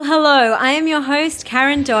Hello, I am your host,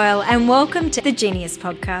 Karen Doyle, and welcome to the Genius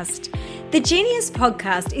Podcast. The Genius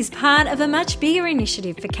Podcast is part of a much bigger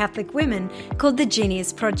initiative for Catholic women called the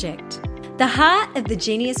Genius Project. The heart of the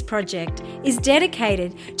Genius Project is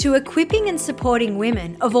dedicated to equipping and supporting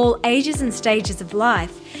women of all ages and stages of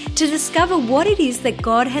life to discover what it is that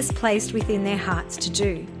God has placed within their hearts to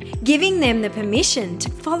do, giving them the permission to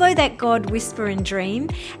follow that God whisper and dream,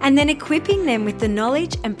 and then equipping them with the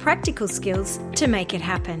knowledge and practical skills to make it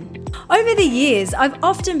happen. Over the years, I've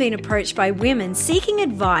often been approached by women seeking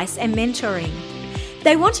advice and mentoring.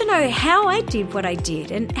 They want to know how I did what I did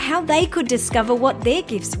and how they could discover what their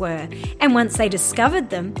gifts were, and once they discovered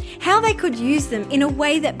them, how they could use them in a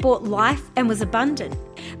way that brought life and was abundant.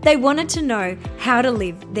 They wanted to know how to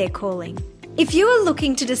live their calling. If you are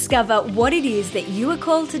looking to discover what it is that you are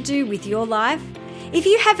called to do with your life, if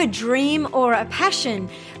you have a dream or a passion,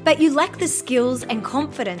 but you lack the skills and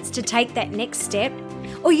confidence to take that next step,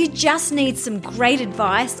 or you just need some great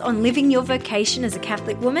advice on living your vocation as a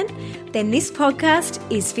Catholic woman, then this podcast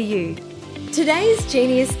is for you. Today's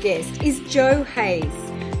Genius guest is Jo Hayes.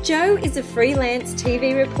 Jo is a freelance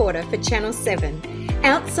TV reporter for Channel 7.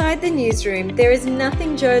 Outside the newsroom, there is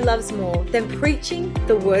nothing Jo loves more than preaching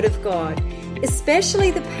the Word of God,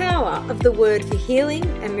 especially the power of the Word for healing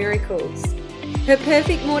and miracles. Her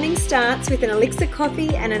perfect morning starts with an elixir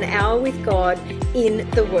coffee and an hour with God in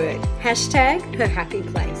the Word. # her happy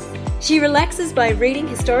place. She relaxes by reading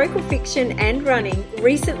historical fiction and running,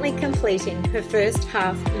 recently completing her first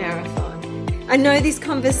half marathon. I know this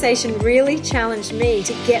conversation really challenged me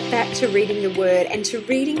to get back to reading the Word and to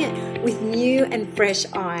reading it with new and fresh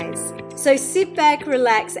eyes. So sit back,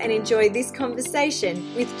 relax, and enjoy this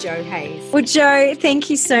conversation with Jo Hayes. Well, Jo, thank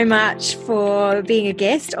you so much for being a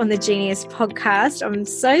guest on the Genius Podcast. I'm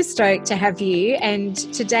so stoked to have you. And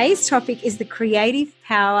today's topic is the creative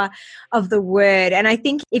power of the Word. And I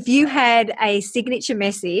think if you had a signature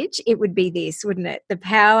message, it would be this, wouldn't it? The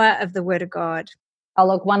power of the Word of God. Oh,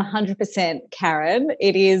 look, 100%, Karen.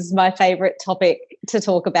 It is my favourite topic to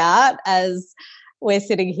talk about. As we're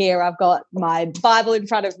sitting here, I've got my Bible in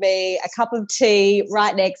front of me, a cup of tea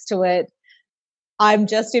right next to it. I'm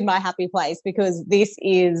just in my happy place because this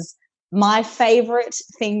is my favourite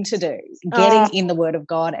thing to do, getting in the Word of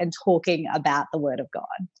God and talking about the Word of God.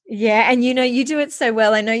 Yeah, and you know, you do it so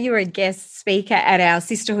well. I know you were a guest speaker at our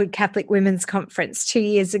Sisterhood Catholic Women's Conference 2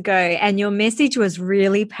 years ago, and your message was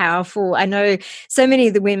really powerful. I know so many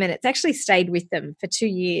of the women, it's actually stayed with them for 2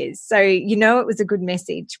 years. So you know it was a good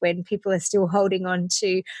message when people are still holding on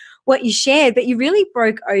to what you shared, but you really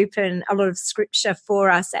broke open a lot of scripture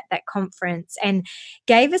for us at that conference and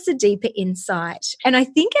gave us a deeper insight. And I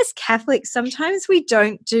think as Catholics, sometimes we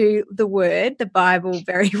don't do the Word, the Bible,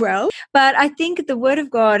 very well, but I think the Word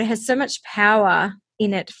of God has so much power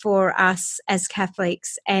in it for us as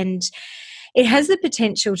Catholics, and it has the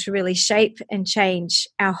potential to really shape and change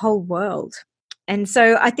our whole world. And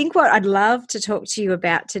so I think what I'd love to talk to you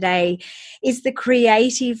about today is the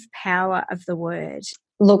creative power of the Word.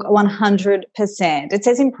 Look, 100%. It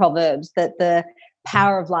says in Proverbs that the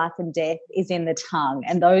power of life and death is in the tongue,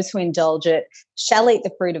 and those who indulge it shall eat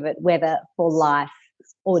the fruit of it, whether for life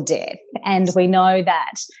or death. And we know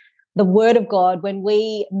that the Word of God, when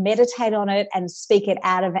we meditate on it and speak it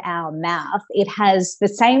out of our mouth, it has the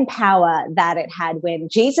same power that it had when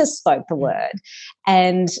Jesus spoke the Word.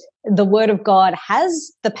 And the Word of God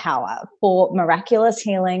has the power for miraculous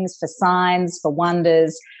healings, for signs, for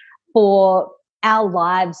wonders, for our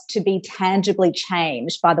lives to be tangibly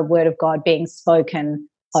changed by the Word of God being spoken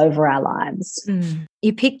over our lives.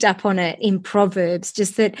 You picked up on it in Proverbs,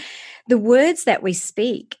 just that the words that we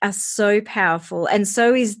speak are so powerful, and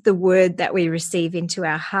so is the word that we receive into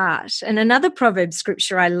our heart. And another Proverbs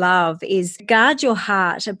scripture I love is, guard your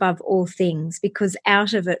heart above all things, because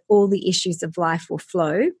out of it all the issues of life will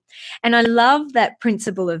flow. And I love that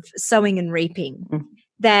principle of sowing and reaping,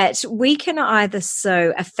 that we can either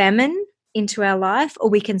sow a famine into our life, or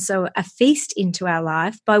we can sow a feast into our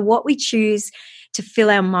life by what we choose to fill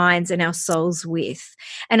our minds and our souls with.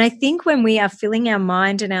 And I think when we are filling our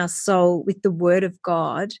mind and our soul with the Word of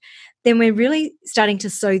God, then we're really starting to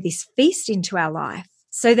sow this feast into our life,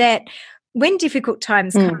 so that when difficult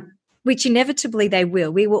times come, which inevitably they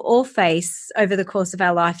will, we will all face over the course of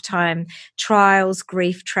our lifetime trials,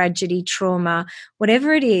 grief, tragedy, trauma,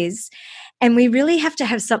 whatever it is. And we really have to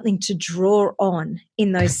have something to draw on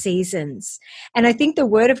in those seasons. And I think the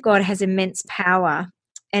Word of God has immense power,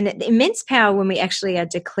 and immense power when we actually are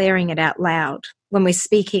declaring it out loud, when we're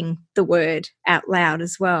speaking the Word out loud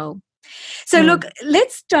as well. So look,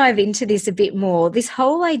 let's dive into this a bit more, this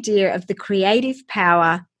whole idea of the creative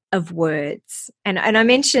power of words. And I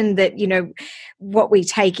mentioned that, what we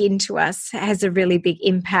take into us has a really big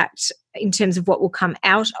impact in terms of what will come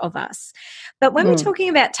out of us. But when we're talking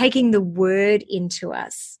about taking the word into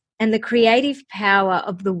us and the creative power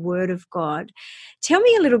of the word of God, tell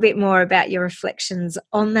me a little bit more about your reflections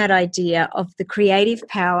on that idea of the creative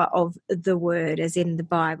power of the word, as in the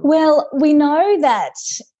Bible. Well, we know that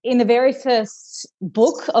in the very first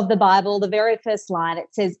book of the Bible, the very first line, it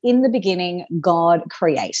says, "In the beginning, God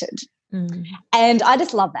created." And I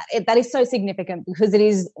just love that. That is so significant because it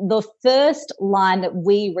is the first line that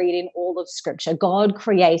we read in all of Scripture. God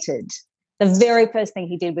created. The very first thing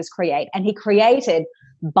he did was create, and he created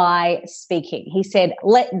by speaking. He said,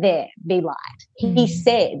 "Let there be light." He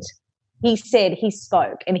said, he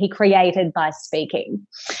spoke, and he created by speaking.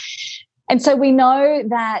 And so we know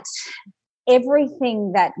that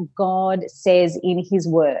everything that God says in his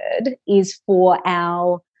word is for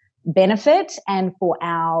our benefit and for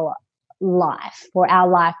our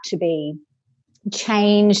life to be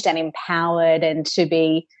changed and empowered and to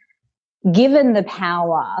be given the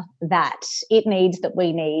power that it needs, that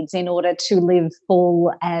we need in order to live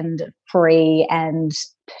full and free and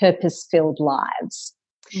purpose-filled lives.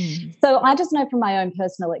 So I just know from my own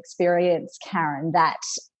personal experience, Karen, that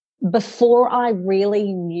before I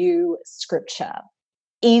really knew Scripture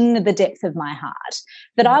in the depth of my heart,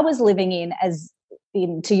 that I was living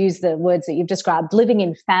to use the words that you've described, living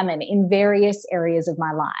in famine in various areas of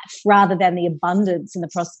my life, rather than the abundance and the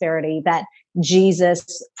prosperity that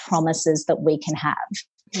Jesus promises that we can have.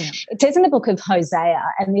 It says in the book of Hosea,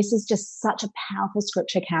 and this is just such a powerful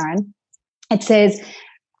scripture, Karen, it says,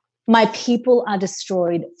 "My people are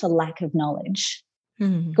destroyed for lack of knowledge."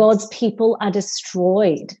 God's people are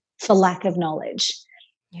destroyed for lack of knowledge.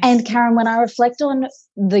 And Karen, when I reflect on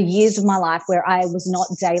the years of my life where I was not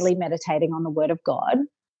daily meditating on the word of God,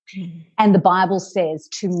 and the Bible says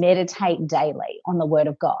to meditate daily on the word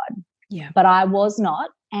of God, but I was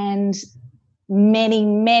not, and many,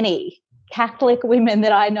 many Catholic women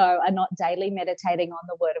that I know are not daily meditating on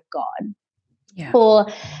the word of God for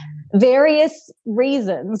various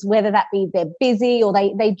reasons, whether that be they're busy or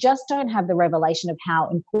they just don't have the revelation of how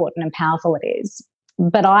important and powerful it is.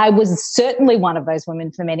 But I was certainly one of those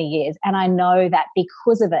women for many years. And I know that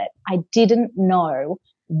because of it, I didn't know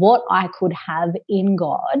what I could have in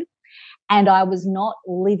God. And I was not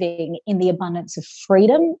living in the abundance of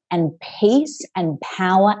freedom and peace and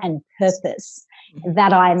power and purpose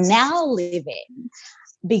that I now live in,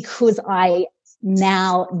 because I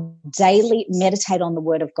now daily meditate on the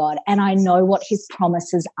word of God, and I know what his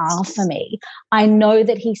promises are for me. I know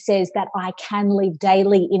that he says that I can live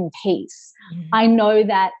daily in peace. I know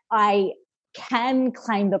that I can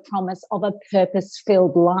claim the promise of a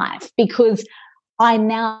purpose-filled life because I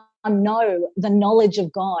now know the knowledge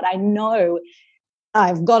of God. I know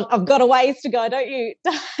I've got a ways to go.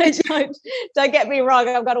 Don't get me wrong.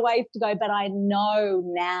 I've got a ways to go, but I know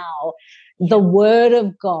now the word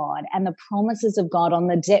of God and the promises of God on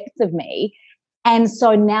the depth of me. And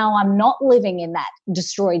so now I'm not living in that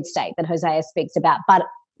destroyed state that Hosea speaks about, but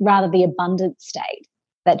rather the abundant state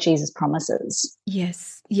that Jesus promises.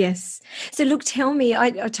 Yes. So look, tell me,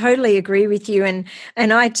 I totally agree with you. And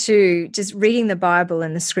I too, just reading the Bible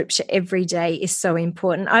and the scripture every day is so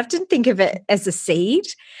important. I often think of it as a seed,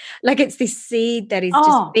 like it's this seed that is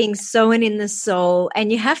just being sown in the soul,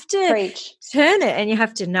 and you have to turn it and you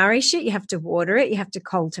have to nourish it. You have to water it. You have to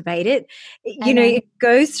cultivate it. You know, it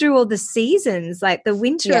goes through all the seasons, like the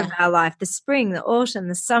winter of our life, the spring, the autumn,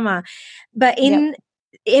 the summer, but in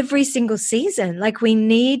every single season, like we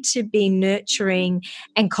need to be nurturing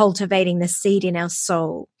and cultivating the seed in our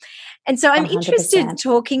soul. And so I'm 100%. Interested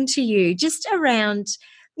talking to you just around,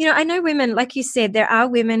 I know women, like you said, there are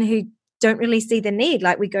women who don't really see the need.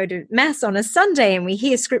 Like we go to mass on a Sunday and we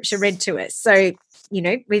hear scripture read to us. So,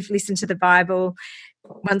 we've listened to the Bible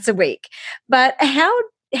once a week. But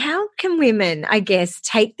how can women, I guess,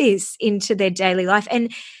 take this into their daily life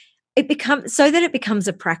and it becomes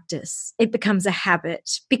a practice, it becomes a habit?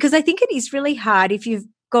 Because I think it is really hard if you've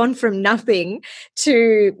gone from nothing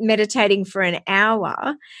to meditating for an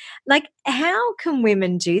hour. Like, how can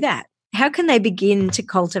women do that? How can they begin to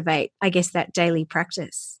cultivate, I guess, that daily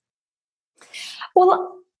practice?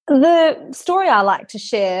 Well, the story I like to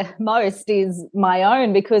share most is my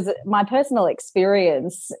own, because my personal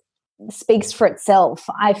experience speaks for itself.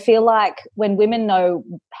 I feel like when women know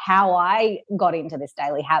how I got into this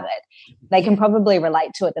daily habit, they can probably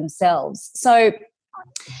relate to it themselves. So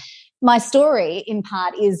my story in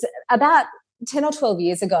part is about 10 or 12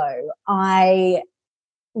 years ago, I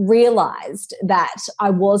realized that I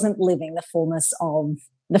wasn't living the fullness of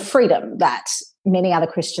the freedom that many other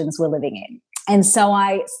Christians were living in. And so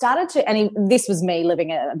I started to, this was me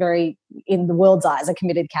living a very, in the world's eyes, a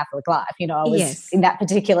committed Catholic life. You know, I was in that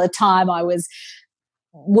particular time, I was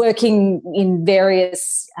working in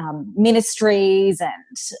various ministries, and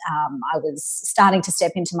I was starting to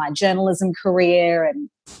step into my journalism career, and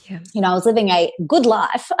you know, I was living a good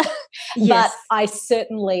life, but I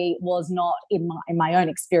certainly was not, in my own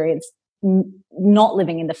experience, not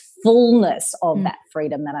living in the fullness of that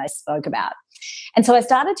freedom that I spoke about. And so I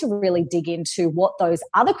started to really dig into what those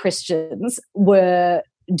other Christians were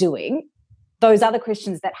doing, those other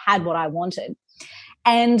Christians that had what I wanted.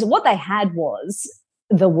 And what they had was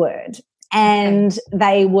the word, and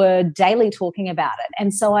they were daily talking about it.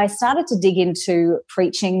 And so I started to dig into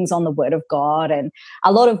preachings on the word of God, and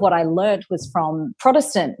a lot of what I learned was from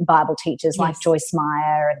Protestant Bible teachers like Joyce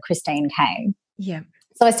Meyer and Christine Caine. Yeah.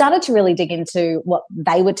 So I started to really dig into what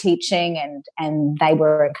they were teaching and they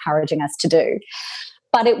were encouraging us to do.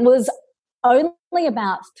 But it was only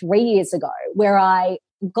about 3 years ago where I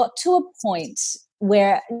got to a point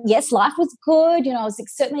where, yes, life was good. You know, I was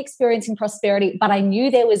certainly experiencing prosperity, but I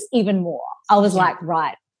knew there was even more. I was like,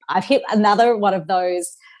 right, I've hit another one of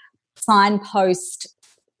those signpost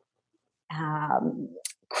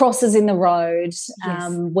crosses in the road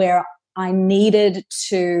where I needed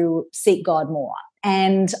to seek God more.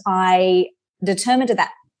 And I determined at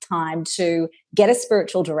that time to get a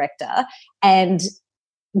spiritual director and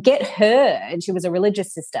get her, and she was a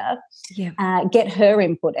religious sister, get her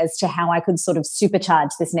input as to how I could sort of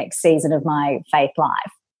supercharge this next season of my faith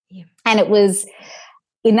life. Yeah. And it was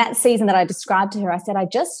in that season that I described to her, I said, I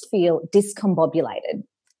just feel discombobulated.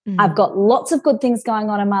 I've got lots of good things going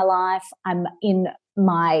on in my life. I'm in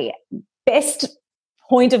my best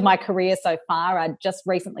point of my career so far. I just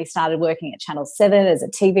recently started working at Channel 7 as a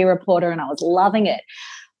TV reporter, and I was loving it.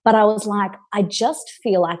 But I was like, I just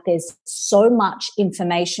feel like there's so much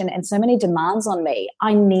information and so many demands on me.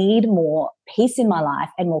 I need more peace in my life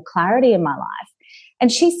and more clarity in my life.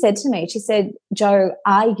 And she said to me, she said, Jo,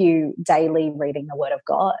 are you daily reading the Word of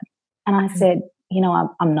God? And I said, you know,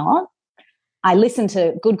 I'm not. I listen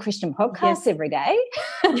to good Christian podcasts every day.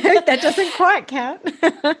 That doesn't quite count.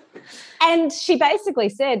 And she basically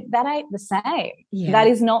said, that ain't the same. Yeah. That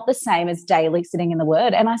is not the same as daily sitting in the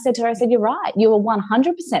Word. And I said to her, I said, you're right. You are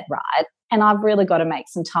 100% right. And I've really got to make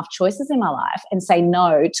some tough choices in my life and say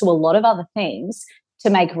no to a lot of other things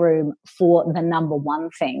to make room for the number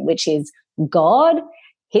one thing, which is God,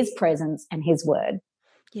 His presence, and His Word.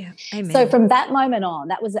 Yeah. Amen. So from that moment on,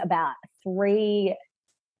 that was about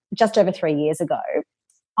just over 3 years ago,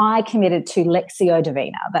 I committed to Lectio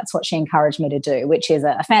Divina. That's what she encouraged me to do, which is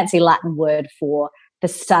a fancy Latin word for the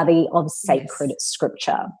study of sacred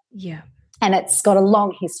scripture. Yeah. And it's got a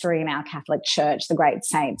long history in our Catholic Church. The great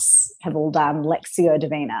saints have all done Lectio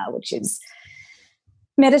Divina, which is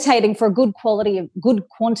meditating for a good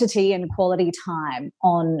quantity and quality time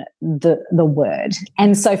on the word.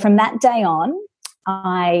 And so from that day on,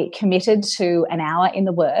 I committed to an hour in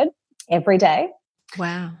the word every day.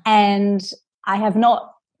 Wow. And I have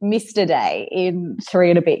not missed a day in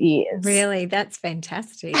 3 and a bit years. Really? That's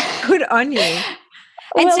fantastic. Good on you. And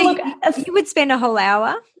well, so look, you would spend a whole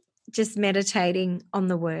hour just meditating on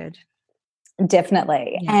the word.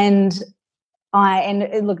 Definitely. Yeah. And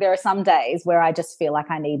look, there are some days where I just feel like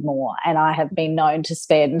I need more, and I have been known to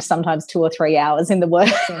spend sometimes 2 or 3 hours in the word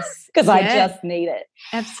because I just need it.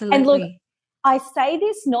 Absolutely. And look, I say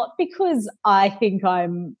this not because I think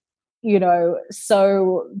I'm, you know,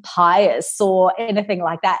 so pious or anything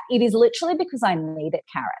like that. It is literally because I need it,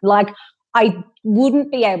 Karen. Like, I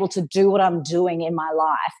wouldn't be able to do what I'm doing in my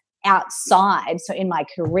life outside, so in my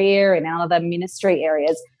career and in other ministry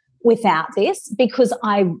areas, without this, because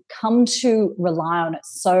I've come to rely on it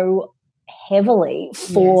so heavily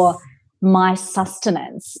for my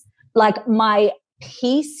sustenance. Like, my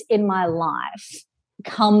peace in my life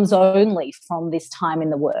comes only from this time in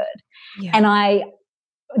the Word. Yeah. And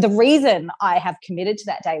the reason I have committed to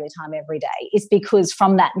that daily time every day is because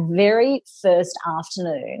from that very first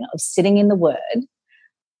afternoon of sitting in the Word,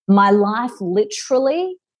 my life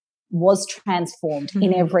literally was transformed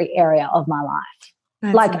in every area of my life.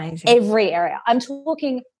 That's like amazing. Every area. I'm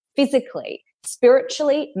talking physically,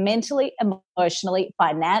 spiritually, mentally, emotionally,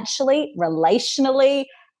 financially, relationally,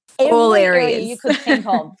 all every areas area you could think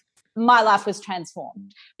of. My life was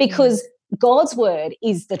transformed because God's word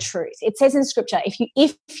is the truth. It says in scripture,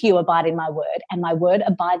 if you abide in my word and my word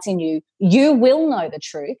abides in you, you will know the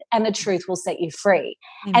truth and the truth will set you free.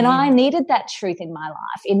 Amen. And I needed that truth in my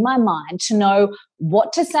life, in my mind, to know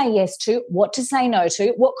what to say yes to, what to say no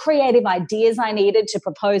to, what creative ideas I needed to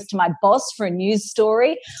propose to my boss for a news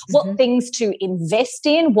story, what things to invest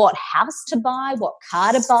in, what house to buy, what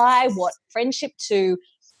car to buy, what friendship to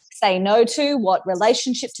say no to, what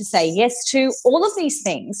relationship to say yes to, all of these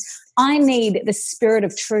things. I need the Spirit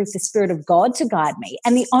of truth, the Spirit of God to guide me.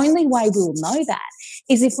 And the only way we will know that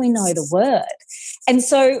is if we know the word. And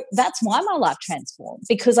so that's why my life transformed,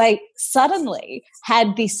 because I suddenly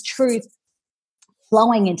had this truth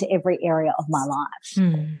flowing into every area of my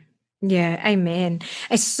life. Yeah, amen.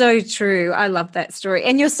 It's so true. I love that story.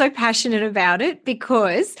 And you're so passionate about it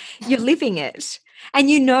because you're living it.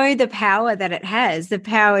 And you know the power that it has, the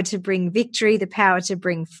power to bring victory, the power to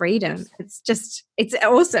bring freedom. It's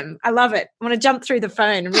awesome. I love it. I want to jump through the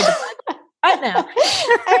phone and read the book right now.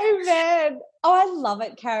 Amen. Oh, I love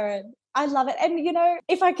it, Karen. I love it. And,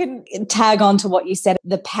 if I can tag on to what you said,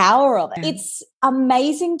 the power of it, it's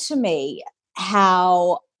amazing to me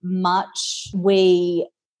how much we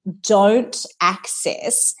don't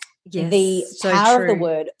access the power of the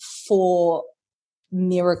word for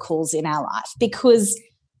miracles in our life, because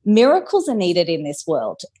miracles are needed in this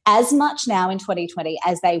world as much now in 2020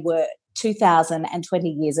 as they were 2020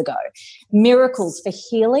 years ago. Miracles for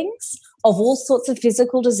healings of all sorts of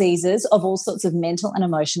physical diseases, of all sorts of mental and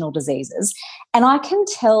emotional diseases. And I can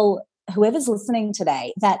tell whoever's listening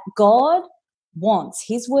today that God wants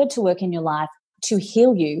his word to work in your life to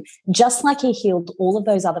heal you, just like he healed all of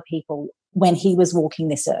those other people when he was walking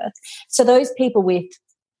this earth. So those people with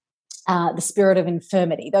the spirit of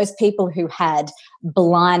infirmity, those people who had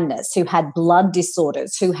blindness, who had blood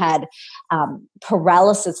disorders, who had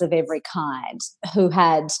paralysis of every kind, who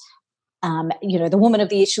had, the woman with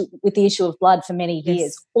the issue of blood for many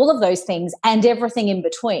years, all of those things and everything in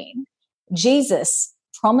between. Jesus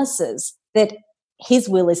promises that his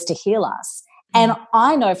will is to heal us. And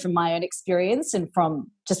I know from my own experience and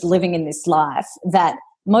from just living in this life that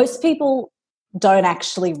most people don't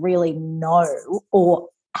actually really know or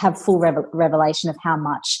have full revelation of how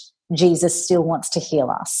much Jesus still wants to heal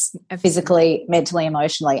us physically, mentally,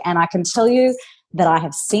 emotionally. And I can tell you that I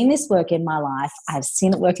have seen this work in my life. I have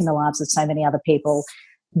seen it work in the lives of so many other people.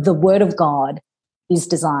 The word of God is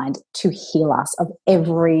designed to heal us of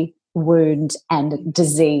every wound and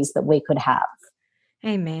disease that we could have.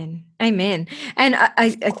 Amen. Amen. And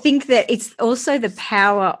I think that it's also the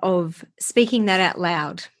power of speaking that out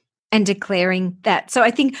loud and declaring that. So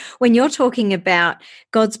I think when you're talking about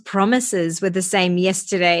God's promises were the same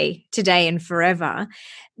yesterday, today, and forever,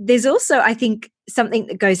 there's also, I think, something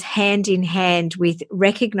that goes hand in hand with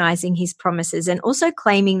recognizing his promises and also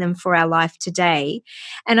claiming them for our life today.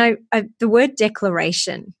 And the word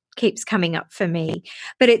declaration keeps coming up for me,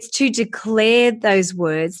 but it's to declare those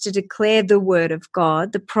words, to declare the word of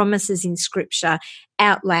God, the promises in scripture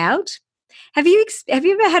out loud. Have you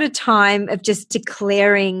ever had a time of just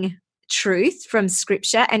declaring truth from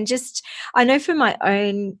scripture? And just, I know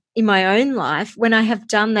in my own life, when I have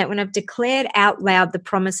done that, when I've declared out loud the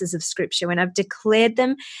promises of scripture, when I've declared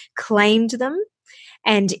them, claimed them,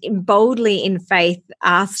 and boldly in faith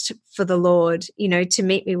asked for the Lord, to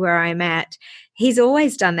meet me where I'm at, he's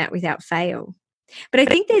always done that without fail. But I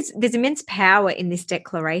think there's immense power in this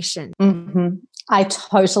declaration. Mm-hmm. I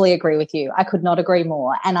totally agree with you. I could not agree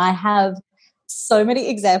more. And I have so many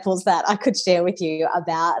examples that I could share with you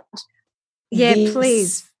about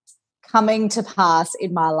please, coming to pass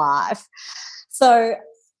in my life. So,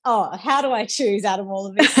 how do I choose out of all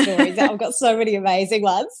of these stories? I've got so many amazing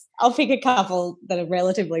ones. I'll pick a couple that are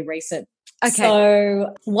relatively recent. Okay.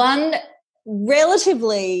 So one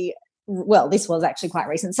relatively, well, this was actually quite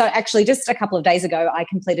recent. So actually just a couple of days ago, I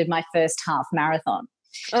completed my first half marathon.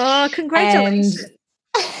 Oh, congratulations.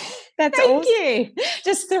 That's Thank you.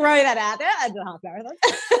 Just throw that out there. I did a half marathon.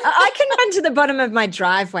 I can run to the bottom of my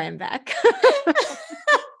driveway and back.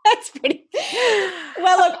 That's pretty.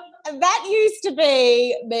 Well, look, that used to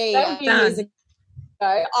be me a few years ago.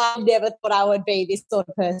 I never thought I would be this sort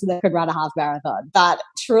of person that could run a half marathon. But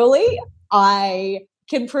truly, I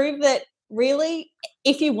can prove that really,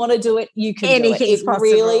 if you want to do it, you can do it. It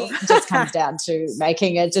really just comes down to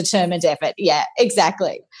making a determined effort. Yeah,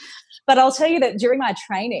 exactly. But I'll tell you that during my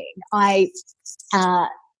training, I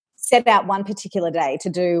set out one particular day to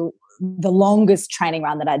do the longest training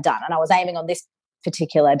run that I'd done. And I was aiming on this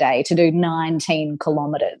particular day to do 19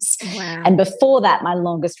 kilometers. Wow. And before that, my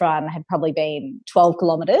longest run had probably been 12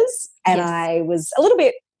 kilometers. And I was a little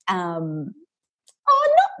bit,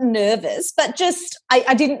 not nervous, but just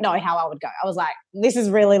I didn't know how I would go. I was like, this is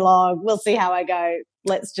really long. We'll see how I go.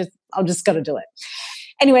 I'm just got to do it.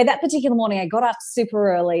 Anyway, that particular morning I got up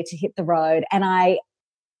super early to hit the road and I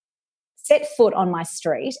set foot on my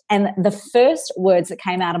street, and the first words that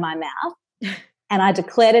came out of my mouth, and I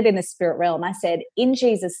declared it in the spirit realm, I said, in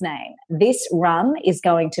Jesus' name, this run is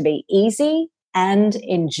going to be easy and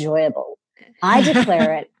enjoyable. I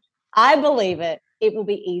declare it. I believe it. It will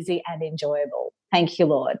be easy and enjoyable. Thank you,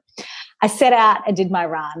 Lord. I set out and did my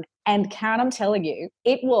run. And Karen, I'm telling you,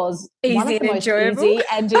 it was one of the most easy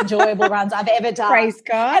and enjoyable runs I've ever done. Praise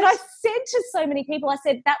God. And I said to so many people, I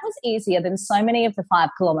said, that was easier than so many of the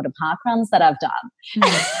 5-kilometre park runs that I've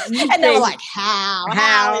done. And they were like, how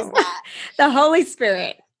is that? The Holy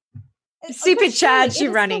Spirit. Supercharge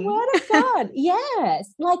you running. The word of God.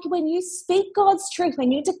 Yes. Like when you speak God's truth,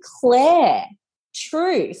 when you declare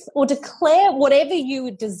truth or declare whatever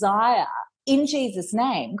you desire in Jesus'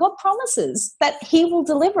 name, God promises that he will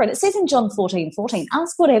deliver it. It says in John 14:14,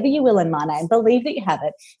 ask whatever you will in my name, believe that you have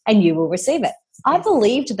it and you will receive it. I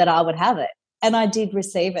believed that I would have it and I did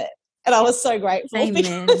receive it. And I was so grateful.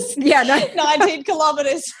 Amen. Because 19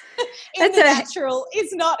 kilometres in the natural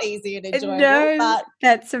is not easy and enjoyable. But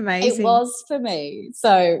that's amazing. It was for me.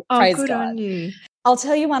 So praise good God. On you. I'll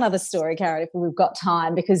tell you one other story, Karen, if we've got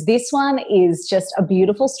time, because this one is just a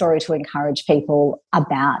beautiful story to encourage people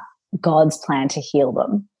about God's plan to heal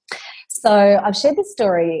them. So I've shared this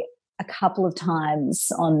story a couple of times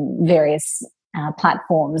on various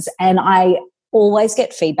platforms, and I always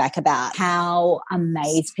get feedback about how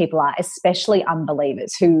amazed people are, especially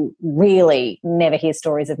unbelievers who really never hear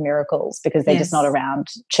stories of miracles because they're just not around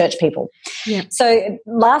church people. Yeah. So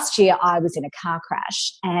last year I was in a car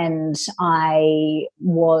crash and I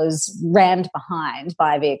was rammed behind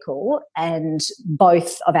by a vehicle and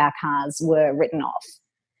both of our cars were written off.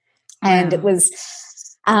 And it was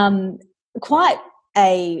quite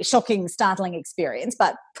a shocking, startling experience,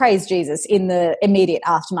 but praise Jesus, in the immediate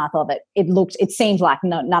aftermath of it, it seemed like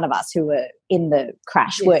none of us who were in the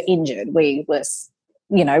crash were injured. We were,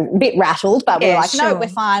 a bit rattled, but we were like, no, we're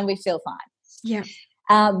fine, we feel fine. Yeah.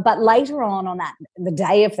 But later on the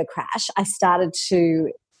day of the crash, I started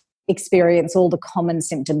to experience all the common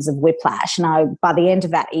symptoms of whiplash. And by the end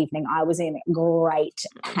of that evening, I was in great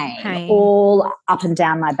pain, all up and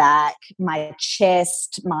down my back, my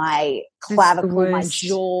chest, my clavicle, my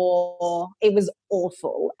jaw. It was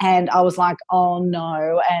awful. And I was like, oh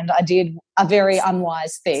no. And I did a very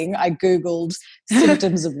unwise thing. I Googled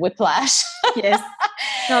symptoms of whiplash. Yes.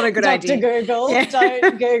 Not a good idea. Dr. Google,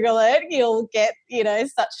 don't Google it. You'll get,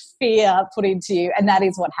 such fear put into you. And that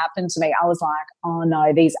is what happened to me. I was like, oh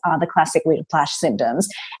no, these are the classic whiplash symptoms.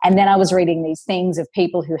 And then I was reading these things of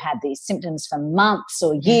people who had these symptoms for months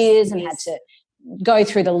or years and had to go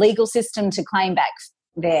through the legal system to claim back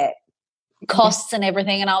their costs and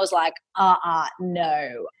everything. And I was like,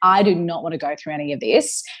 no, I do not want to go through any of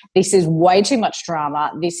this. This is way too much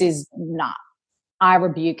drama. This is not. I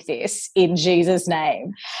rebuke this in Jesus'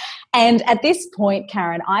 name. And at this point,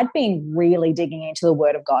 Karen, I'd been really digging into the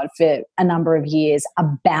Word of God for a number of years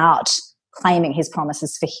about claiming his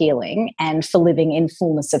promises for healing and for living in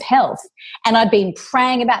fullness of health. And I'd been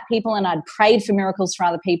praying about people and I'd prayed for miracles for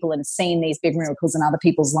other people and seen these big miracles in other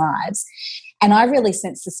people's lives. And I really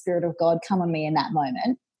sensed the Spirit of God come on me in that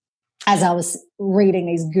moment as I was reading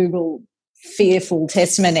these Google fearful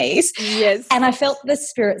testimonies. Yes. And I felt the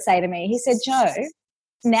Spirit say to me, he said, Jo,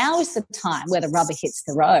 now is the time where the rubber hits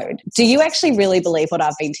the road. Do you actually really believe what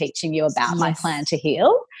I've been teaching you about my plan to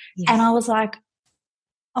heal? Yes. And I was like,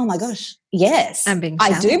 oh my gosh, yes,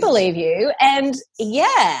 I do believe you. And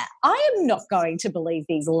I am not going to believe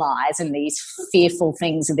these lies and these fearful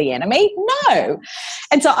things of the enemy. No.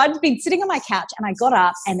 And so I'd been sitting on my couch and I got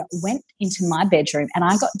up and went into my bedroom and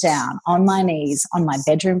I got down on my knees on my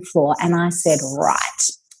bedroom floor and I said, right,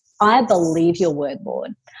 I believe your word,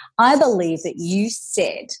 Lord. I believe that you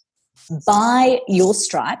said, by your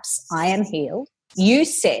stripes I am healed. You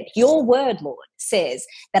said, your word, Lord, says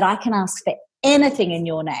that I can ask for anything in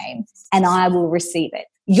your name and I will receive it.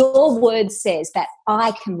 Your word says that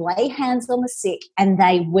I can lay hands on the sick and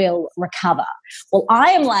they will recover. Well,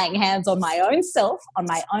 I am laying hands on my own self, on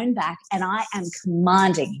my own back, and I am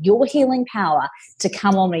commanding your healing power to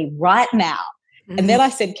come on me right now. Mm-hmm. And then I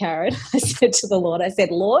said, Karen, I said to the Lord, I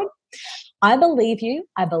said, Lord, I believe you.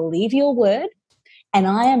 I believe your word. And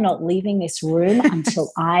I am not leaving this room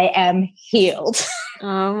until I am healed.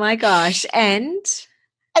 Oh my gosh. And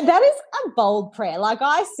that is a bold prayer. Like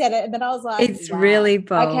I said it and then I was like, it's really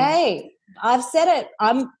bold. Okay, I've said it.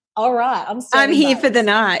 I'm all right. I'm here for the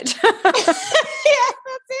night. Yeah, that's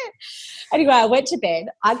it. Anyway, I went to bed.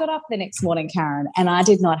 I got up the next morning, Karen, and I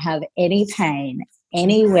did not have any pain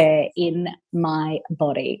anywhere in my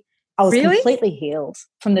body. I was Really? completely healed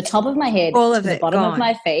from the top of my head All to of the it bottom of gone.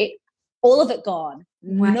 my feet. All of it gone.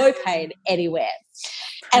 Wow. No pain anywhere.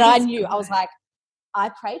 And I knew, I was like, I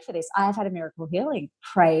prayed for this. I have had a miracle healing.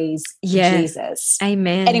 Praise Jesus.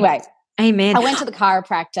 Amen. Anyway, amen. I went to the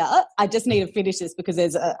chiropractor. I just need to finish this because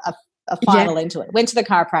there's a final end to it. Went to the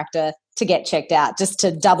chiropractor to get checked out, just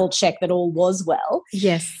to double check that all was well.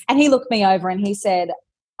 Yes. And he looked me over and he said,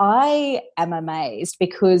 I am amazed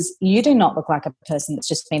because you do not look like a person that's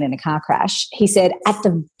just been in a car crash. He said, at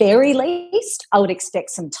the very least, I would expect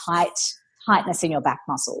some tightness in your back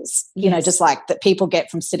muscles, you know, just like that people get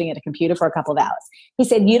from sitting at a computer for a couple of hours. He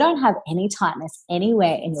said, you don't have any tightness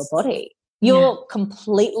anywhere in your body. You're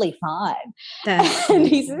completely fine. And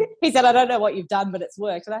he said, I don't know what you've done, but it's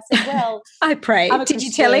worked. And I said, well, I prayed. Did you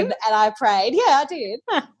tell him? And I prayed. Yeah, I did.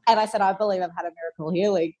 And I said, I believe I've had a miracle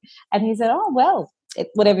healing. And he said, oh, well,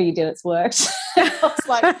 whatever you did, it's worked. I was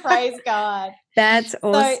like, praise God. That's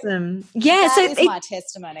awesome. So that is my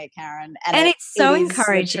testimony, Karen. And it's so it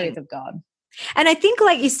encouraging. The truth of God. And I think,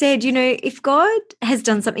 like you said, you know, if God has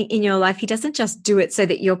done something in your life, he doesn't just do it so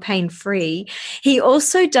that you're pain-free. He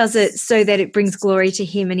also does it so that it brings glory to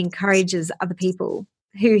him and encourages other people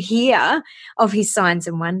who hear of his signs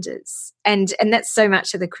and wonders. And that's so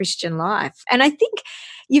much of the Christian life. And I think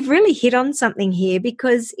you've really hit on something here,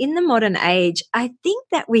 because in the modern age, I think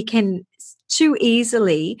that we can too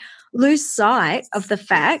easily lose sight of the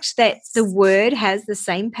fact that the word has the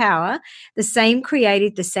same power, the same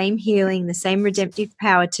creative, the same healing, the same redemptive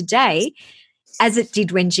power today as it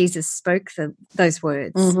did when Jesus spoke those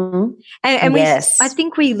words. Mm-hmm. And I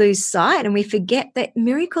think we lose sight and we forget that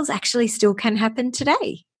miracles actually still can happen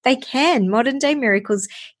today. They can. Modern day miracles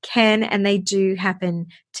can, and they do happen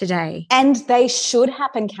today. And they should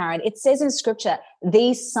happen, Karen. It says in Scripture,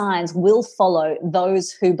 these signs will follow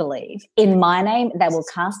those who believe. In my name, they will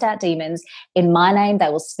cast out demons. In my name, they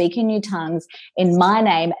will speak in new tongues. In my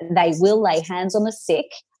name, they will lay hands on the sick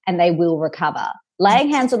and they will recover. Laying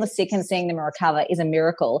hands on the sick and seeing them recover is a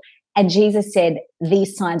miracle. And Jesus said,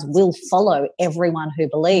 these signs will follow everyone who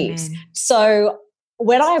believes. Amen. So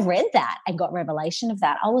when I read that and got revelation of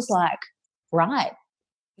that, I was like, right,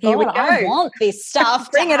 God, I want this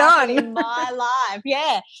stuff Bring to it happen on in my life.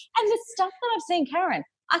 Yeah. And the stuff that I've seen, Karen,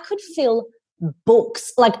 I could fill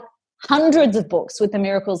books, like hundreds of books with the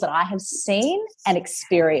miracles that I have seen and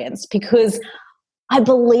experienced, because I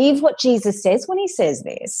believe what Jesus says when he says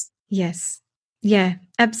this. Yes. Yeah,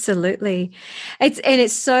 absolutely.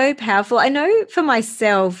 It's so powerful. I know for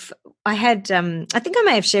myself, I had, I think I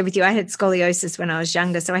may have shared with you, I had scoliosis when I was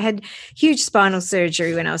younger. So I had huge spinal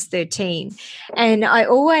surgery when I was 13. And I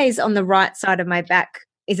always, on the right side of my back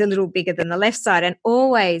is a little bigger than the left side, and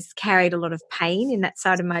always carried a lot of pain in that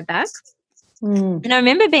side of my back. And I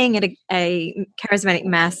remember being at a charismatic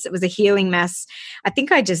mass. It was a healing mass. I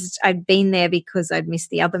think I'd been there because I'd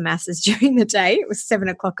missed the other masses during the day. It was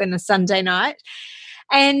 7:00 on a Sunday night.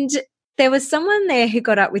 And there was someone there who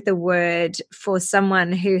got up with a word for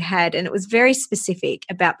someone who had, and it was very specific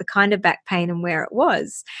about the kind of back pain and where it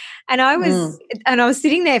was. And I was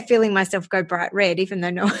sitting there feeling myself go bright red, even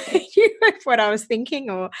though no one knew what I was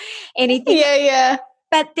thinking or anything. Yeah.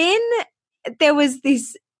 But then there was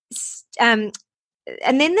this, and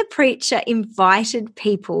then the preacher invited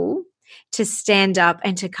people to stand up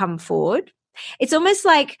and to come forward. It's almost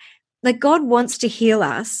like God wants to heal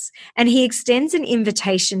us, and he extends an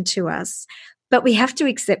invitation to us, but we have to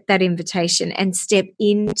accept that invitation and step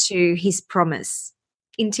into his promise,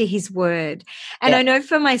 into his word. And I know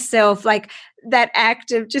for myself, like that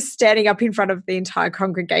act of just standing up in front of the entire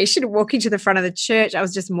congregation and walking to the front of the church, I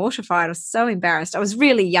was just mortified. I was so embarrassed. I was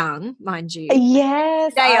really young, mind you.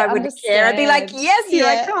 Yes. Today I wouldn't care. I'd be like, yes, here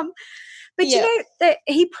I come. But you know,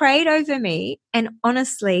 he prayed over me, and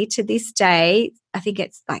honestly, to this day, I think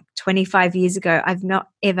it's like 25 years ago, I've not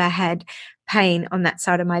ever had pain on that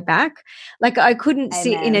side of my back. Like I couldn't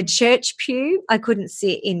sit in a church pew. I couldn't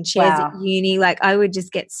sit in chairs at uni. Like I would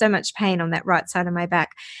just get so much pain on that right side of my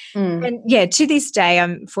back. And to this day,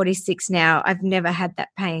 I'm 46 now. I've never had that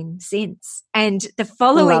pain since. And the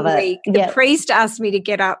following week, the priest asked me to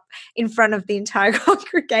get up in front of the entire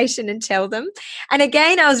congregation and tell them. And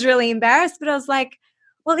again, I was really embarrassed, but I was like,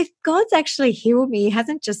 well, if God's actually healed me, he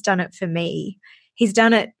hasn't just done it for me. He's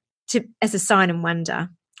done it as a sign and wonder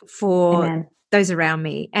for those around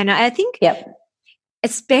me. And I think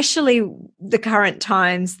especially the current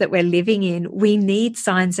times that we're living in, we need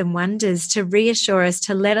signs and wonders to reassure us,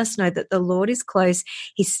 to let us know that the Lord is close.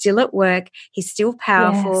 He's still at work. He's still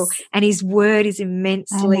powerful. And his word is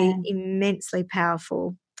immensely, immensely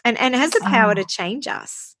powerful. and has the power to change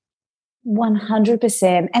us.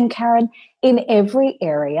 100%. And Karen, in every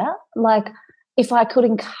area, like if I could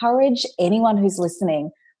encourage anyone who's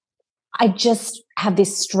listening, I just have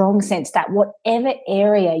this strong sense that whatever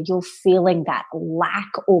area you're feeling that lack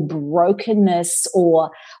or brokenness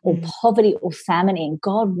or poverty or famine in,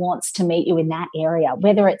 God wants to meet you in that area,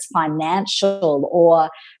 whether it's financial or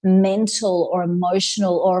mental or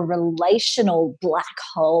emotional or a relational black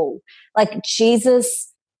hole. Like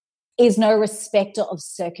Jesus is no respecter of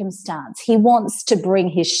circumstance. He wants to bring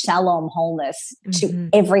his shalom wholeness to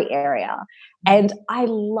every area. And I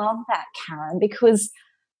love that, Karen, because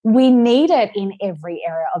we need it in every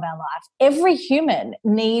area of our life. Every human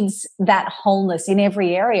needs that wholeness in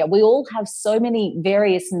every area. We all have so many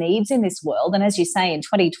various needs in this world. And as you say, in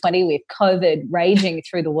 2020, with COVID raging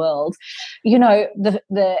through the world, you know,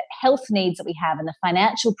 the health needs that we have and the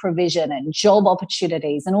financial provision and job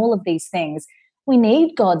opportunities and all of these things, we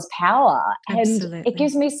need God's power. Absolutely. And it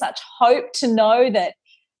gives me such hope to know that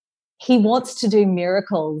he wants to do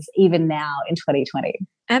miracles even now in 2020.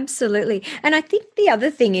 Absolutely. And I think the other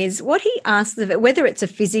thing is what he asks of it, whether it's a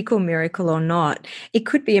physical miracle or not, it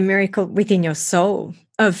could be a miracle within your soul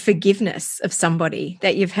of forgiveness of somebody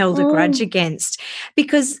that you've held a grudge against,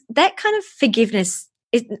 because that kind of forgiveness,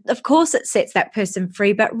 of course, it sets that person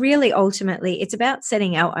free, but really ultimately it's about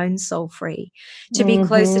setting our own soul free to be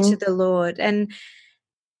closer to the Lord. And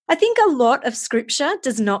I think a lot of scripture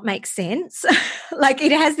does not make sense. Like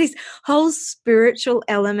it has this whole spiritual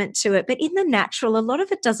element to it, but in the natural, a lot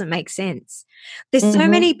of it doesn't make sense. There's so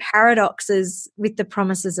many paradoxes with the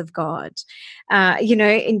promises of God. You know,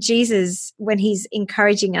 in Jesus, when he's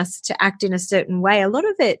encouraging us to act in a certain way, a lot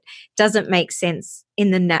of it doesn't make sense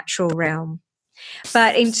in the natural realm.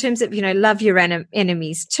 But in terms of, you know, love your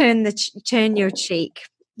enemies, turn your cheek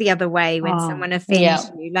the other way when someone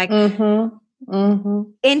offends you. Like,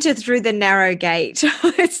 enter through the narrow gate.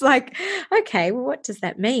 It's like, okay, well, what does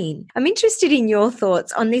that mean? I'm interested in your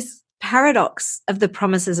thoughts on this paradox of the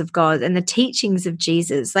promises of God and the teachings of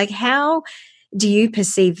Jesus. Like, how do you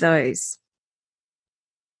perceive those?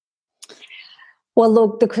 Well,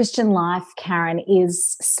 look, the Christian life, Karen,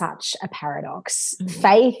 is such a paradox.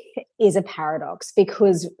 Faith is a paradox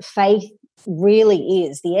because faith really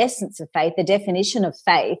is the essence of faith. The definition of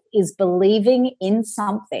faith is believing in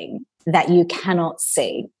something that you cannot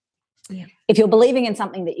see. Yeah. If you're believing in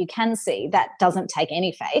something that you can see, that doesn't take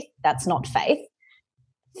any faith. That's not faith.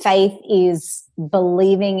 Faith is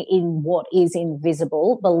believing in what is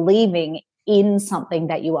invisible, believing in something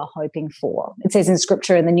that you are hoping for. It says in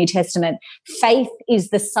Scripture in the New Testament, faith is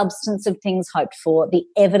the substance of things hoped for, the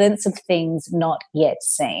evidence of things not yet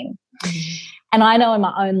seen. And I know in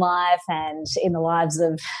my own life and in the lives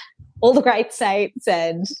of all the great saints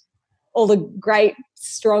and all the great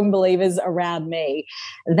strong believers around me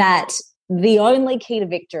that the only key to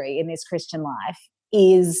victory in this Christian life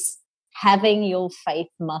is having your faith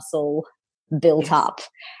muscle built up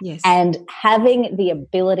and having the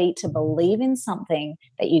ability to believe in something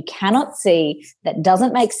that you cannot see, that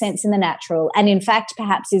doesn't make sense in the natural, and in fact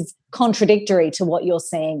perhaps is contradictory to what you're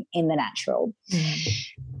seeing in the natural.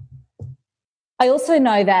 I also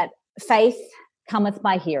know that faith cometh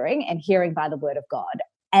by hearing and hearing by the word of God.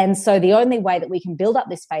 And so the only way that we can build up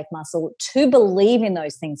this faith muscle to believe in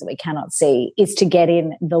those things that we cannot see is to get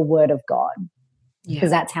in the word of God, because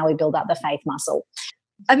that's how we build up the faith muscle.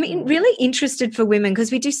 I mean, really interested for women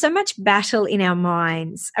because we do so much battle in our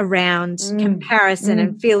minds around comparison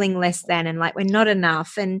and feeling less than and like we're not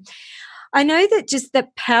enough. And I know that just the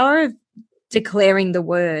power of declaring the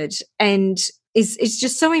word and is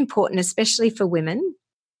just so important, especially for women.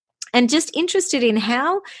 And just interested in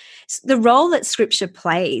how the role that Scripture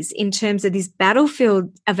plays in terms of this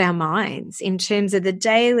battlefield of our minds, in terms of the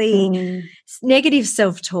daily negative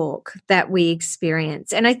self-talk that we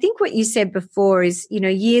experience. And I think what you said before is, you know,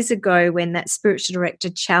 years ago when that spiritual director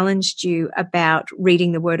challenged you about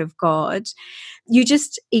reading the Word of God, you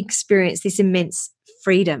just experienced this immense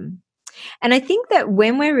freedom. And I think that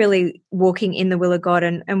when we're really walking in the will of God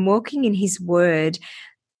and walking in His Word,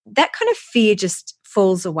 that kind of fear just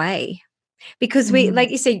falls away, because we, like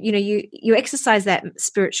you said, you know, you exercise that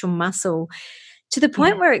spiritual muscle to the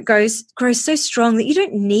point where it grows so strong that you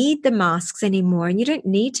don't need the masks anymore, and you don't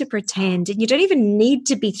need to pretend, and you don't even need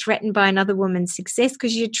to be threatened by another woman's success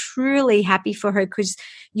because you're truly happy for her because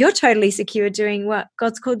you're totally secure doing what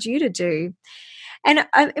God's called you to do. And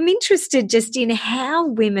I'm interested just in how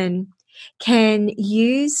women can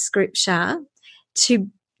use Scripture to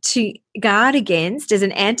guard against, as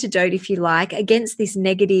an antidote, if you like, against this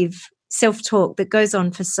negative self-talk that goes on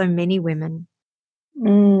for so many women.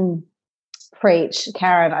 Preach,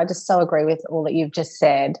 Karen. I just so agree with all that you've just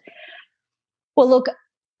said. Well, look,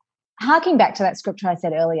 harking back to that scripture I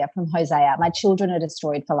said earlier from Hosea, my children are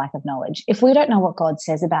destroyed for lack of knowledge. If we don't know what God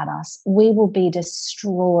says about us, we will be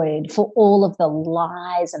destroyed for all of the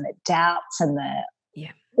lies and the doubts and the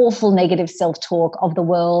awful negative self-talk of the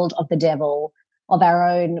world, of the devil, of our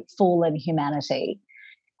own fallen humanity.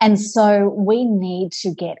 And so we need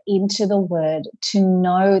to get into the word to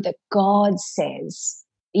know that God says,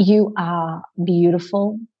 you are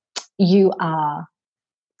beautiful, you are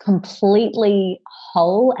completely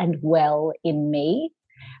whole and well in me.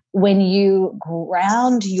 When you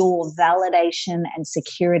ground your validation and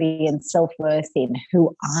security and self-worth in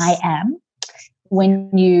who I am,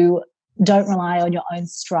 when you don't rely on your own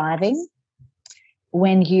striving,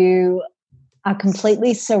 when you are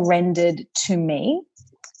completely surrendered to me,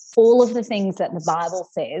 all of the things that the Bible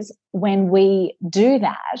says, when we do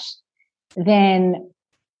that, then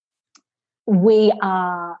we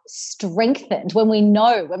are strengthened. When we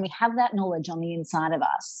have that knowledge on the inside of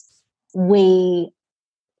us, we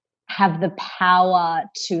have the power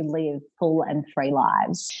to live full and free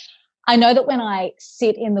lives. I know that when I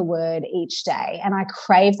sit in the word each day, and I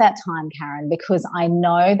crave that time, Karen, because I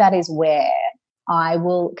know that is where I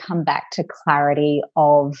will come back to clarity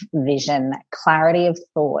of vision, clarity of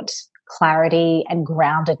thought, clarity and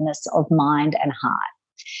groundedness of mind and heart.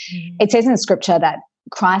 Mm-hmm. It says in Scripture that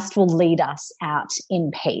Christ will lead us out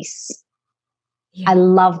in peace. Yeah. I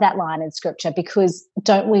love that line in Scripture, because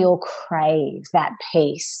don't we all crave that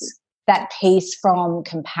peace? That peace from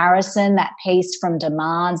comparison, that peace from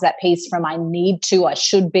demands, that peace from I need to, I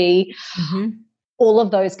should be, all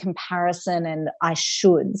of those comparison and I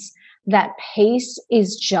shoulds. That peace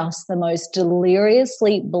is just the most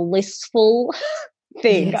deliriously blissful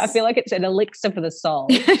thing. Yes. I feel like it's an elixir for the soul.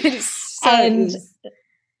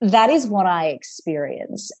 That is what I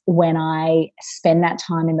experience when I spend that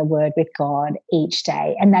time in the Word with God each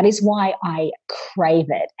day. And that is why I crave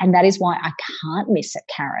it. And that is why I can't miss it,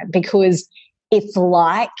 Karen, because it's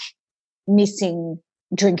like missing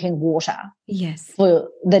drinking water for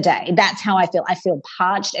the day. That's how I feel. I feel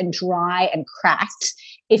parched and dry and cracked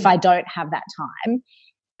if I don't have that time.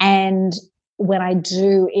 And when I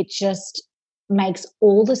do, it just makes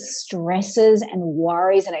all the stresses and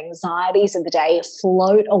worries and anxieties of the day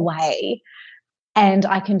float away, and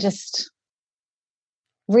I can just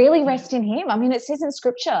really rest in Him. I mean, it says in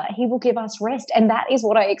Scripture, He will give us rest, and that is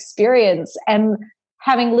what I experience. And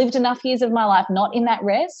having lived enough years of my life not in that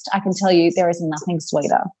rest, I can tell you there is nothing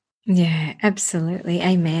sweeter. Yeah, absolutely.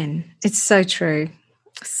 Amen. It's so true.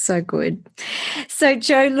 So good. So,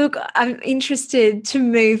 Jo, look, I'm interested to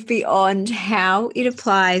move beyond how it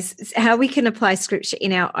applies, how we can apply Scripture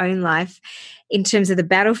in our own life in terms of the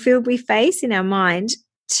battlefield we face in our mind,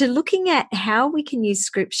 to looking at how we can use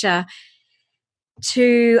Scripture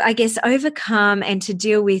to, I guess, overcome and to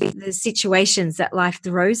deal with the situations that life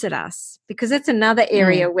throws at us, because that's another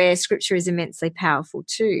area where Scripture is immensely powerful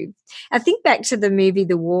too. I think back to the movie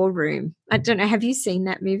The War Room. I don't know, have you seen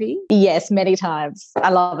that movie? Yes, many times.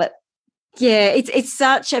 I love it. Yeah, it's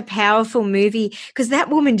such a powerful movie, because that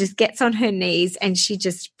woman just gets on her knees and she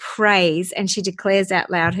just prays and she declares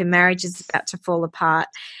out loud her marriage is about to fall apart.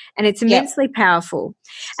 And it's immensely powerful.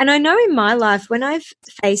 And I know in my life, when I've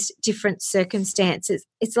faced different circumstances,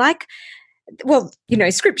 it's like, well, you know,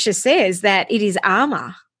 Scripture says that it is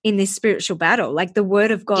armor in this spiritual battle. Like the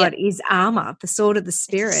Word of God is armor, the sword of the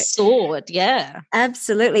Spirit. Sword, yeah.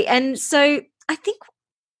 Absolutely. And so I think,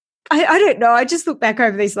 I don't know, I just look back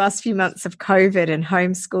over these last few months of COVID and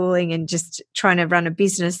homeschooling and just trying to run a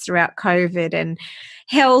business throughout COVID and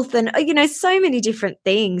health and, you know, so many different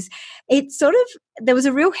things. It sort of, there was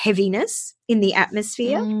a real heaviness in the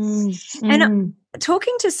atmosphere. And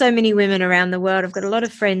talking to so many women around the world, I've got a lot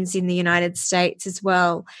of friends in the United States as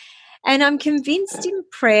well. And I'm convinced in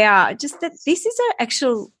prayer just that this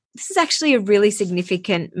is actually a really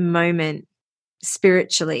significant moment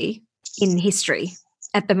spiritually in history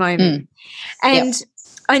at the moment. And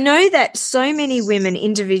I know that so many women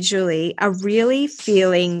individually are really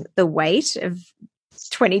feeling the weight of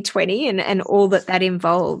 2020 and all that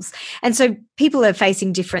involves. And so people are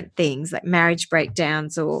facing different things like marriage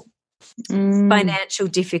breakdowns or financial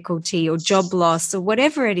difficulty or job loss or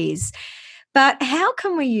whatever it is. But how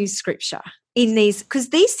can we use Scripture in these? Because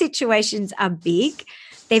these situations are big.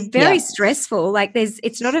 They're very stressful. Like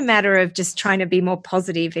it's not a matter of just trying to be more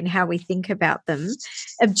positive in how we think about them.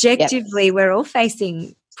 Objectively, we're all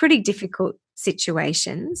facing pretty difficult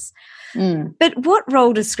situations. But what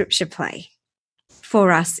role does Scripture play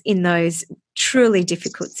for us in those truly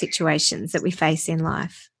difficult situations that we face in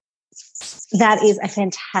life? That is a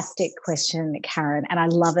fantastic question, Karen, and I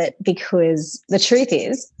love it because the truth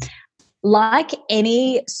is, like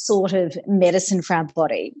any sort of medicine for our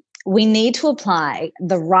body, we need to apply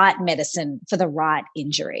the right medicine for the right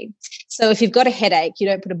injury. So if you've got a headache, you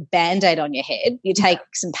don't put a Band-Aid on your head, you take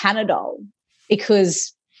some Panadol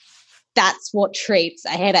because that's what treats a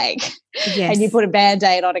headache. Yes. And you put a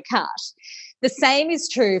Band-Aid on a cut. The same is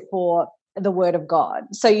true for the Word of God.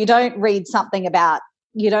 So you don't read something about,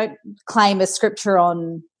 you don't claim a scripture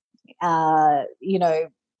on,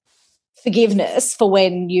 forgiveness for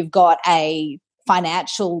when you've got a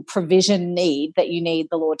financial provision need that you need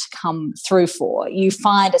the Lord to come through for. You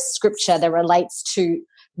find a scripture that relates to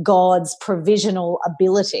God's provisional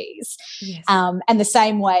abilities. Yes. And the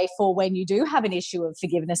same way for when you do have an issue of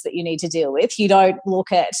forgiveness that you need to deal with, you don't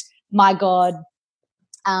look at, my God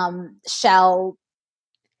shall...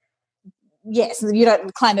 Yes, you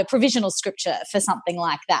don't claim a provisional scripture for something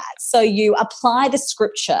like that. So you apply the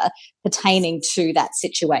scripture pertaining to that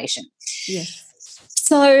situation. Yes.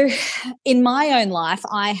 So in my own life,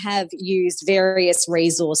 I have used various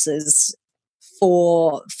resources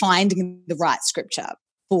for finding the right scripture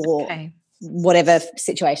for whatever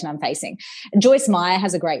situation I'm facing. Joyce Meyer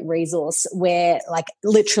has a great resource where, like,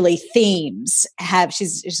 literally themes have,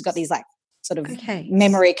 she's got these like sort of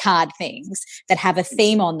memory card things that have a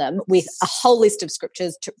theme on them with a whole list of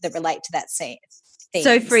scriptures that relate to that theme.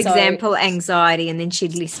 So, for example, anxiety, and then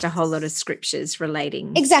she'd list a whole lot of scriptures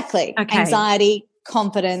relating. Exactly. Okay. Anxiety,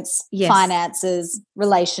 confidence, finances,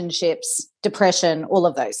 relationships, depression, all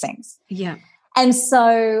of those things. Yeah. And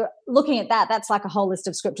so looking at that, that's like a whole list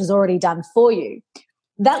of scriptures already done for you.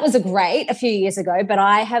 That was a few years ago, but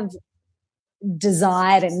I have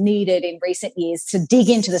desired and needed in recent years to dig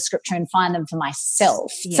into the scripture and find them for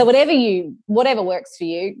myself. Yes. So whatever works for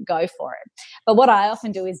you, go for it. But what I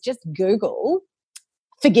often do is just Google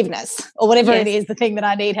forgiveness or whatever it is, the thing that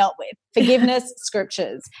I need help with, forgiveness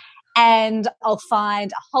scriptures. And I'll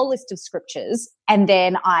find a whole list of scriptures and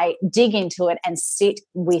then I dig into it and sit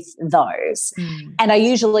with those. And I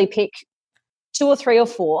usually pick 2 or 3 or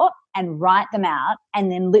 4 and write them out and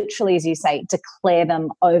then literally, as you say, declare them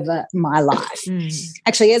over my life.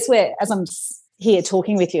 Actually, as I'm here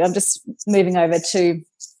talking with you, I'm just moving over to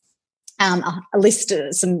a list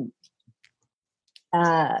of some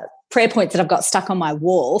prayer points that I've got stuck on my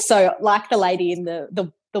wall. So like the lady in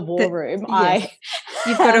the war room,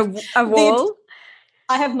 you've got a wall?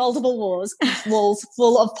 I have multiple walls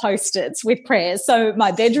full of Post-its with prayers. So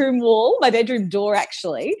my bedroom door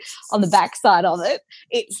actually, on the back side of it,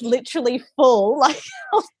 it's literally full, like,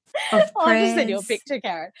 I'll just send you a picture,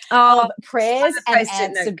 Karen, of prayers and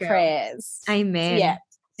answered prayers. Amen. Yeah.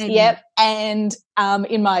 Amen. Yep. And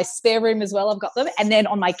in my spare room as well, I've got them. And then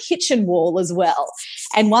on my kitchen wall as well.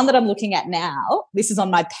 And one that I'm looking at now, this is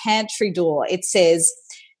on my pantry door. It says,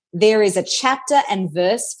 there is a chapter and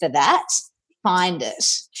verse for that. Find it.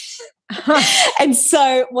 And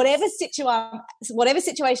so whatever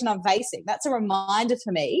situation I'm facing, that's a reminder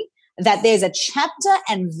for me that there's a chapter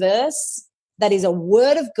and verse that is a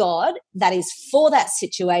word of God that is for that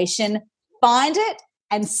situation. Find it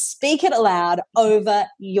and speak it aloud over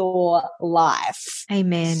your life.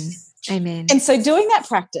 Amen. Amen. And so doing that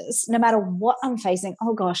practice, no matter what I'm facing,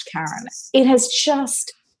 oh gosh, Karen, it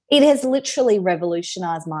has literally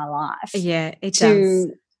revolutionized my life. Yeah, it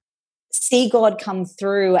does. See God come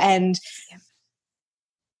through, and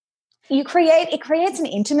it creates an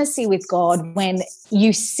intimacy with God when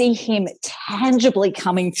you see him tangibly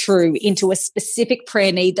coming through into a specific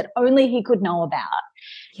prayer need that only he could know about,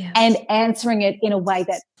 and answering it in a way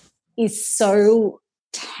that is so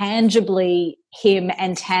tangibly him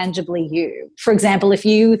and tangibly you. For example, if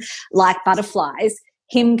you like butterflies,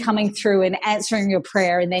 him coming through and answering your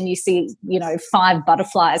prayer, and then you see, 5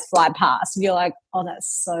 butterflies fly past, and you're like, oh, that's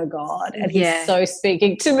so God. And he's so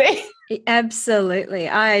speaking to me. Absolutely.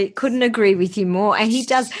 I couldn't agree with you more. And he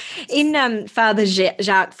does, in Father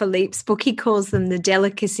Jacques Philippe's book, he calls them the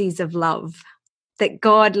delicacies of love, that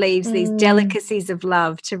God leaves these delicacies of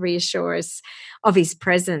love to reassure us of his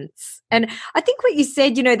presence. And I think what you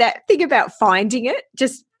said, that thing about finding it,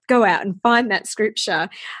 just go out and find that scripture.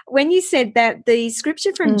 When you said that, the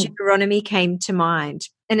scripture from Deuteronomy came to mind,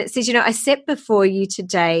 and it says, I set before you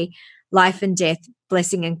today life and death,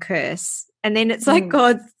 blessing and curse. And then it's like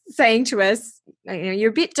God saying to us, you're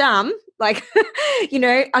a bit dumb. Like,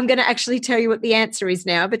 I'm going to actually tell you what the answer is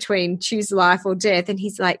now between choose life or death. And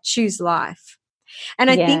he's like, choose life. And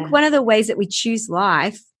I think one of the ways that we choose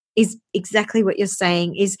life is exactly what you're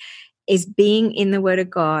saying, is being in the Word of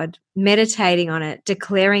God, meditating on it,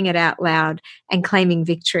 declaring it out loud, and claiming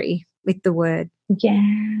victory with the Word.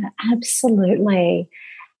 Yeah, absolutely.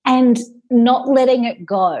 and not letting it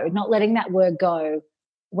go, not letting that word go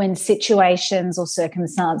when situations or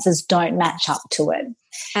circumstances don't match up to it.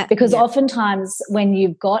 Because oftentimes when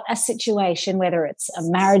you've got a situation, whether it's a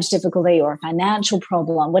marriage difficulty or a financial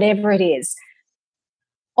problem, whatever it is,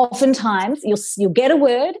 oftentimes you'll get a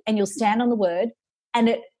word and you'll stand on the word, and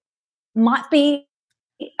it might be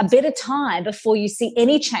a bit of time before you see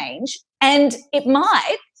any change, and it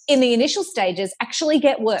might, in the initial stages, actually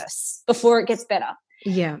get worse before it gets better.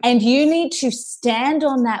 Yeah. And you need to stand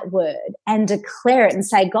on that word and declare it and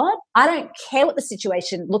say, God, I don't care what the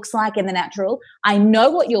situation looks like in the natural. I know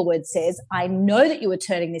what your word says. I know that you are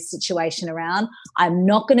turning this situation around. I'm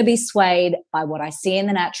not going to be swayed by what I see in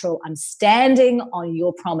the natural. I'm standing on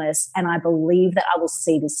your promise, and I believe that I will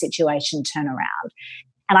see this situation turn around.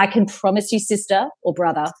 And I can promise you, sister or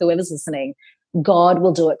brother, whoever's listening, God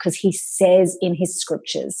will do it, because he says in his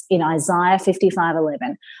scriptures in Isaiah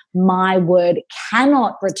 55:11, my word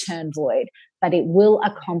cannot return void, but it will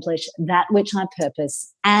accomplish that which I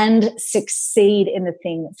purpose and succeed in the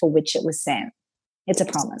thing for which it was sent. It's a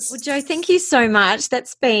promise. Well, Jo, thank you so much.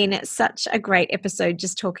 That's been such a great episode,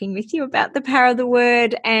 just talking with you about the power of the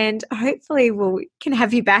word, and hopefully we can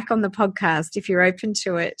have you back on the podcast if you're open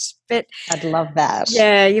to it. But I'd love that.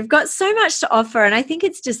 Yeah, you've got so much to offer, and I think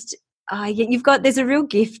it's just there's a real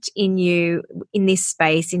gift in you in this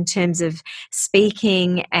space in terms of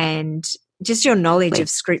speaking, and just your knowledge of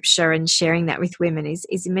scripture and sharing that with women is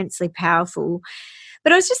immensely powerful.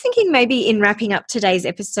 But I was just thinking, maybe in wrapping up today's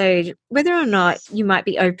episode, whether or not you might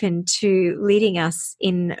be open to leading us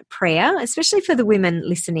in prayer, especially for the women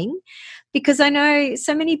listening, because I know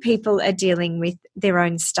so many people are dealing with their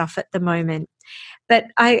own stuff at the moment. But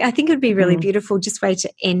I think it would be really beautiful, just way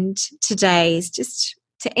to end today is just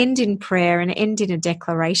to end in prayer and end in a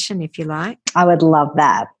declaration, if you like. I would love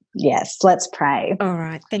that. Yes, let's pray. All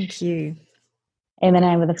right, thank you. In the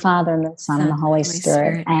name of the Father and the Son and the Holy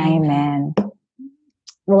Spirit. Amen.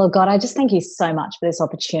 Well, Lord God, I just thank you so much for this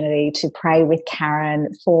opportunity to pray with Karen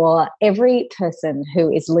for every person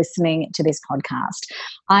who is listening to this podcast.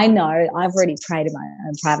 I know I've already prayed in my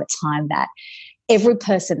own private time that every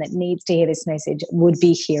person that needs to hear this message would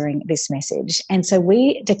be hearing this message. And so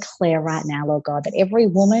we declare right now, Lord God, that every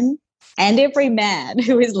woman and every man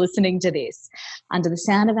who is listening to this under the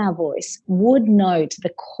sound of our voice would know to the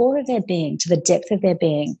core of their being, to the depth of their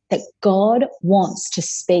being, that God wants to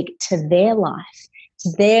speak to their life, to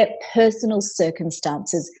their personal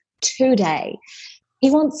circumstances today.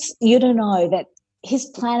 He wants you to know that his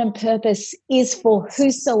plan and purpose is for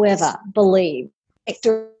whosoever believes.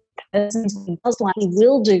 Person who does like he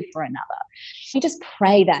will do for another. We just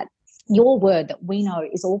pray that your word that we know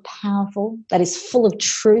is all powerful, that is full of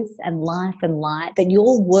truth and life and light, that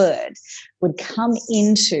your word would come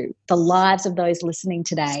into the lives of those listening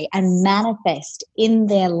today and manifest in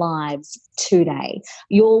their lives today.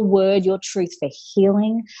 Your word, your truth for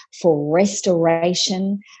healing, for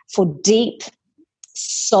restoration, for deep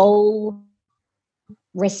soul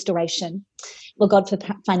restoration. Lord God, for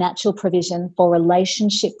financial provision, for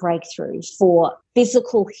relationship breakthrough, for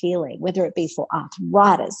physical healing, whether it be for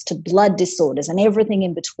arthritis to blood disorders and everything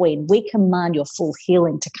in between. We command your full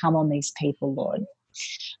healing to come on these people, Lord.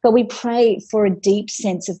 But we pray for a deep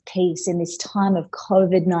sense of peace in this time of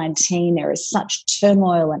COVID-19. There is such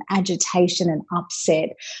turmoil and agitation and upset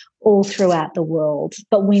all throughout the world.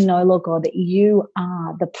 But we know, Lord God, that you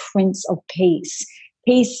are the Prince of Peace.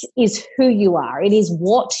 Peace is who you are. It is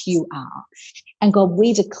what you are. And God,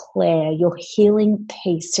 we declare your healing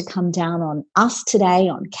peace to come down on us today,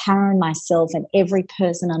 on Karen, myself, and every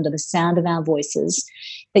person under the sound of our voices,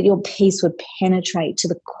 that your peace would penetrate to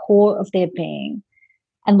the core of their being.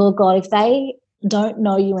 And Lord God, if they don't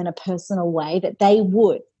know you in a personal way, that they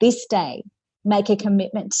would this day make a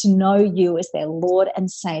commitment to know you as their Lord and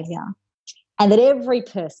Savior. And that every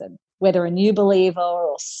person, whether a new believer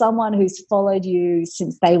or someone who's followed you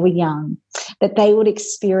since they were young, that they would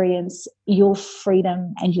experience your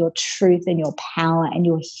freedom and your truth and your power and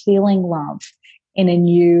your healing love in a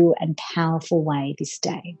new and powerful way this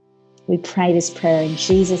day. We pray this prayer in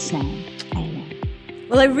Jesus' name. Amen.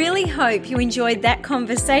 Well, I really hope you enjoyed that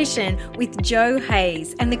conversation with Jo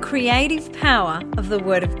Hayes and the creative power of the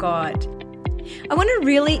Word of God. I want to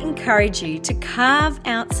really encourage you to carve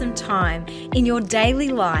out some time in your daily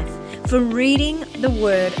life for reading the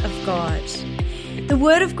Word of God. The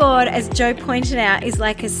Word of God, as Jo pointed out, is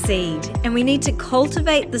like a seed, and we need to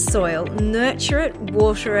cultivate the soil, nurture it,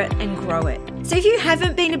 water it, and grow it. So if you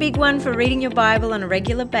haven't been a big one for reading your Bible on a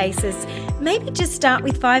regular basis, maybe just start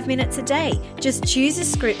with 5 minutes a day. Just choose a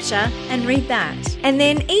scripture and read that. And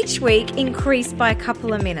then each week increase by a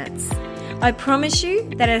couple of minutes. I promise you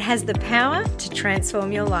that it has the power to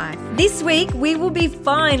transform your life. This week, we will be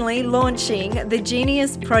finally launching the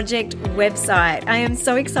Genius Project website. I am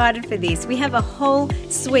so excited for this. We have a whole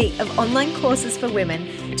suite of online courses for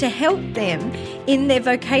women to help them in their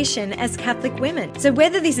vocation as Catholic women. So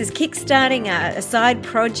whether this is kickstarting a side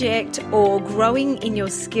project or growing in your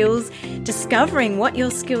skills, discovering what your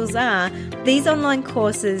skills are, these online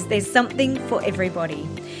courses, there's something for everybody.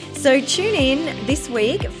 So tune in this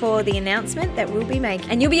week for the announcement that we'll be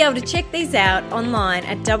making. And you'll be able to check these out online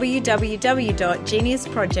at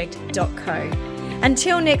www.geniusproject.co.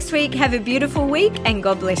 Until next week, have a beautiful week and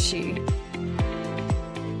God bless you.